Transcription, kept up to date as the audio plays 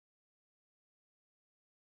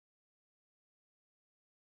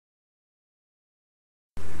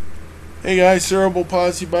Hey guys, Cerebral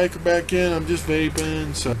Palsy biker back in. I'm just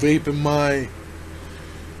vaping. So vaping my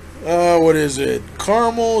what is it?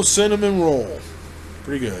 Caramel cinnamon roll.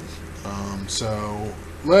 Pretty good. So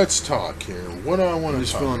let's talk here. What do I want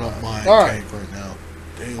to talk about? Filling up my tank right now.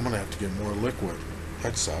 Dang, I'm gonna have to get more liquid.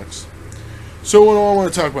 That sucks. So what do I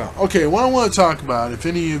want to talk about? Okay, what I want to talk about, if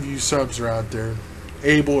any of you subs are out there,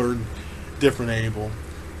 able or different able,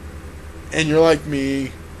 and you're like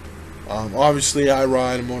me, obviously I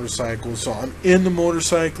ride a motorcycle, so I'm into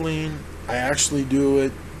motorcycling. I actually do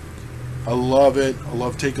it. I love it. I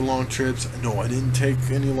love taking long trips. No, I didn't take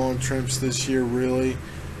any long trips this year, really.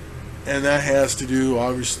 And that has to do,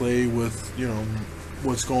 obviously, with, you know,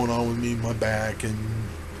 what's going on with me, my back, and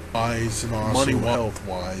eyes, and money,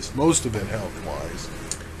 health-wise. Most of it health-wise.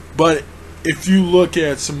 But if you look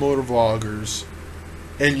at some motor vloggers,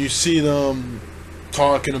 and you see them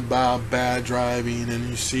talking about bad driving, and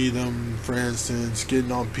you see them, for instance,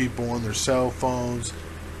 getting on people on their cell phones,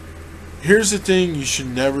 here's the thing you should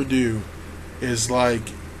never do is, like,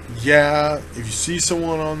 yeah, if you see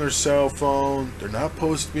someone on their cell phone, they're not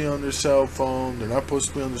supposed to be on their cell phone, they're not supposed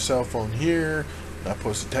to be on their cell phone here, not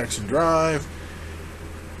supposed to text and drive.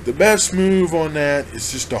 The best move on that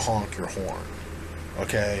is just to honk your horn.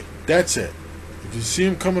 Okay, that's it. If you see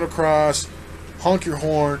them coming across, honk your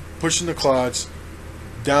horn, pushing the clutch,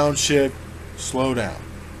 downshift, slow down.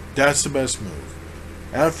 That's the best move.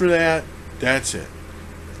 After that, that's it.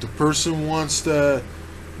 If the person wants to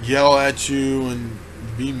yell at you and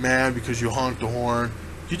be mad because you honked the horn,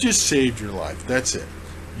 you just saved your life. That's it.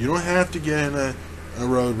 You don't have to get in a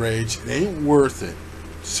road rage. It ain't worth it.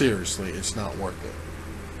 Seriously, it's not worth it.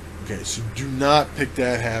 Okay, so do not pick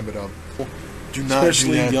that habit up. Do not,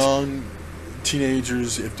 especially young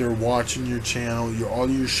teenagers, if they're watching your channel, all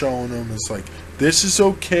you're showing them is like, this is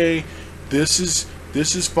okay, this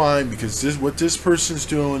is fine, because what this person's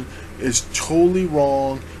doing is totally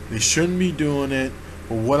wrong. They shouldn't be doing it,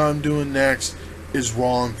 but what I'm doing next is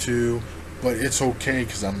wrong too, but it's okay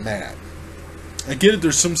because I'm mad. I get it,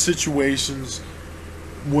 there's some situations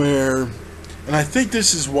where, and I think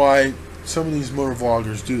this is why some of these motor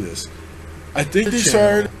vloggers do this. I think they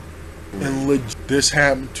started, and this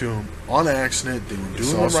happened to them on accident. They were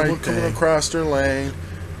doing the right thing, coming across their lane.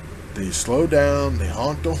 They slow down, they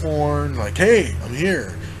honk the horn, like, hey, I'm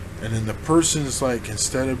here. And then the person's like,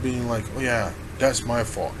 instead of being like, oh yeah, that's my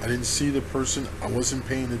fault, I didn't see the person, I wasn't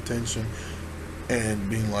paying attention, and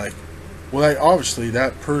being like, well, obviously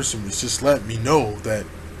that person was just letting me know that,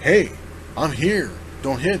 hey, I'm here,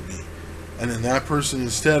 don't hit me. And then that person,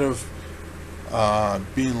 instead of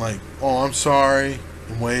being like, oh, I'm sorry,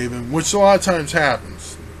 and waving, which a lot of times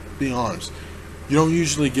happens, be honest, you don't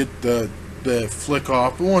usually get the flick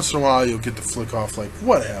off, but once in a while you'll get the flick off, like,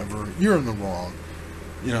 whatever, you're in the wrong,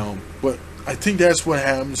 you know. But I think that's what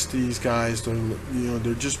happens to these guys. They're, you know,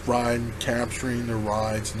 they're just riding, capturing their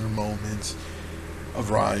rides and their moments of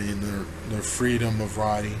riding, their freedom of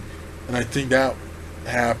riding, and I think that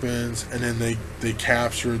happens, and then they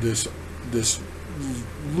capture this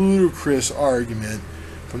ludicrous argument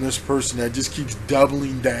from this person that just keeps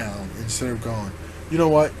doubling down instead of going, you know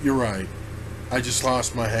what, you're right, I just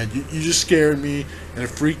lost my head. You just scared me, and it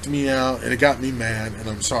freaked me out, and it got me mad, and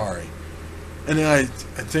I'm sorry. And then I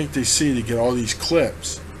think they get all these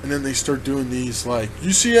clips, and then they start doing these, like,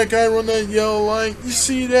 you see that guy run that yellow light? You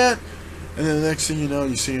see that? And then the next thing you know,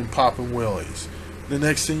 you see him popping wheelies. The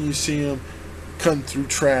next thing you see him cutting through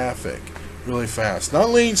traffic really fast. Not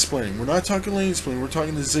lane splitting. We're not talking lane splitting. We're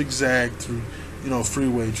talking the zigzag through, you know,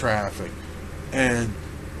 freeway traffic,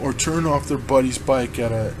 or turn off their buddy's bike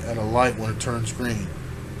at a light when it turns green.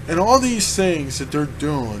 And all these things that they're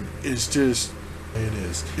doing is just, it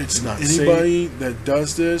is. It's not anybody that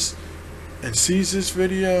does this and sees this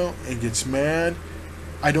video and gets mad.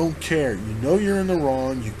 I don't care. You know you're in the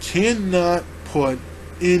wrong. You cannot put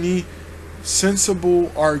any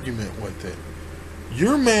sensible argument with it.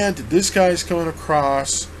 You're mad that this guy's coming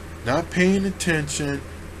across, not paying attention.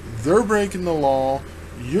 They're breaking the law.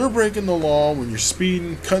 You're breaking the law when you're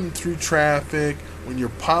speeding, cutting through traffic, when you're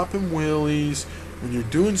popping wheelies, when you're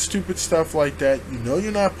doing stupid stuff like that. You know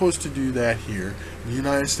you're not supposed to do that here in the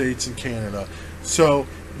United States and Canada. So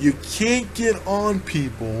you can't get on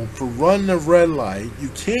people for running a red light. You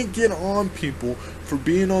can't get on people for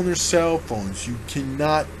being on their cell phones. You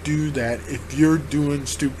cannot do that if you're doing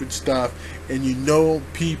stupid stuff, and you know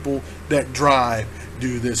people that drive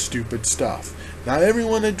do this stupid stuff. Not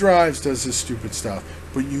everyone that drives does this stupid stuff,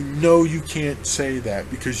 but you know you can't say that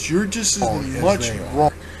because you're just as much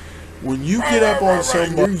wrong. When you get up on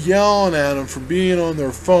somebody, you're yelling at them for being on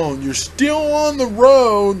their phone. You're still on the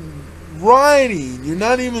road riding. You're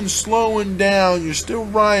not even slowing down. You're still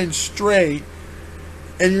riding straight.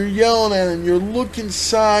 And you're yelling at him. You're looking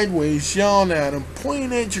sideways, yelling at him,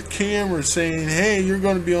 pointing at your camera, saying, hey, you're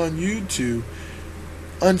going to be on YouTube.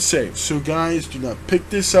 Unsafe. So guys, do not pick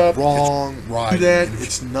this up. Wrong. Right. Do that.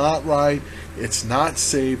 It's not right. It's not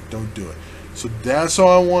safe. Don't do it. So that's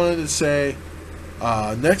all I wanted to say.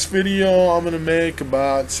 Next video I'm going to make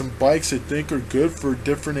about some bikes I think are good for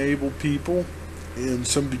different able people and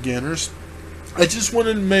some beginners. I just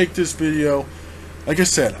wanted to make this video. Like I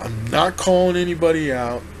said, I'm not calling anybody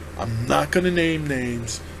out. I'm not going to name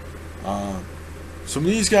names. Some of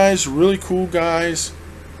these guys are really cool guys.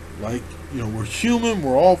 Like, you know, we're human.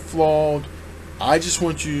 We're all flawed. I just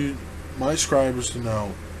want you, my subscribers, to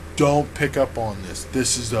know, don't pick up on this.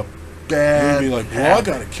 This is a bad. You'll be like, well, I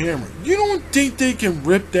got a camera. You don't think they can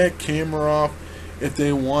rip that camera off if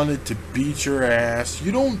they wanted to beat your ass?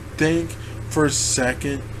 You don't think for a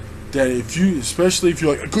second that if you, especially if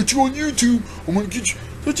you're like, I got you on YouTube, I'm gonna get you,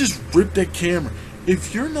 they'll just rip that camera.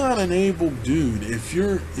 If you're not an able dude, if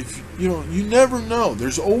you know, you never know.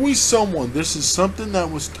 There's always someone. This is something that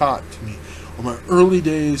was taught to me on my early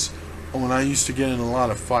days when I used to get in a lot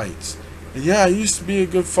of fights. And yeah, I used to be a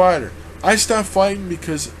good fighter. I stopped fighting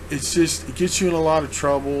because it's just, it gets you in a lot of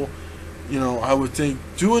trouble. You know, I would think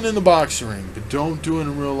do it in the boxing ring, but don't do it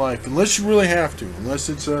in real life unless you really have to. Unless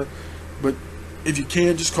it's a, but if you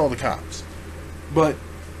can, just call the cops. But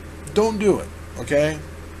don't do it, okay?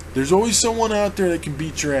 There's always someone out there that can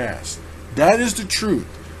beat your ass. That is the truth.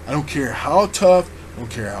 I don't care how tough, I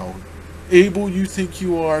don't care how able you think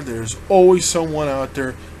you are, there's always someone out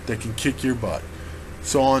there that can kick your butt.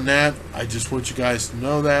 So on that, I just want you guys to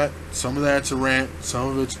know that. Some of that's a rant, some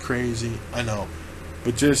of it's crazy, I know.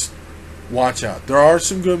 But just watch out. There are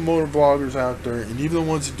some good motor vloggers out there, and even the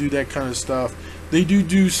ones that do that kind of stuff, they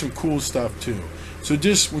do some cool stuff too. So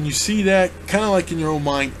just when you see that, kind of like in your own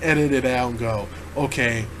mind, edit it out and go,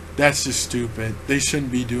 okay, that's just stupid. They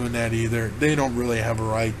shouldn't be doing that either. They don't really have a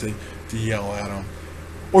right to yell at them.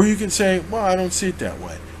 Or you can say, well, I don't see it that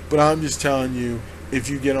way. But I'm just telling you, if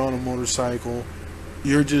you get on a motorcycle,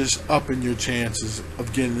 you're just upping your chances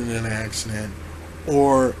of getting in an accident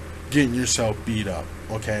or getting yourself beat up.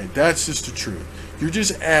 Okay, that's just the truth. You're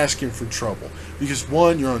just asking for trouble. Because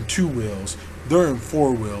one, you're on 2 wheels, they're in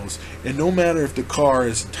 4 wheels, and no matter if the car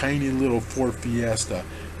is a tiny little Ford Fiesta,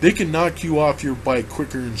 they can knock you off your bike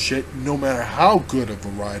quicker than shit, no matter how good of a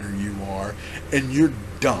rider you are, and you're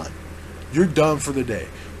done. You're done for the day.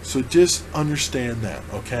 So just understand that,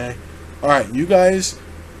 okay? Alright, you guys,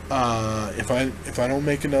 if I don't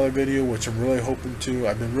make another video, which I'm really hoping to,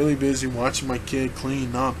 I've been really busy watching my kid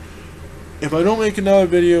clean up. If I don't make another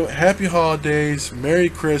video, happy holidays, Merry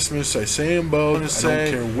Christmas. I say them both. I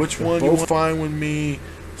don't care which one, you're both fine with me.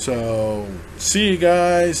 So, see you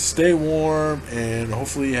guys, stay warm, and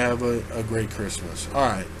hopefully you have a great Christmas.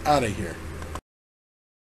 Alright, out of here.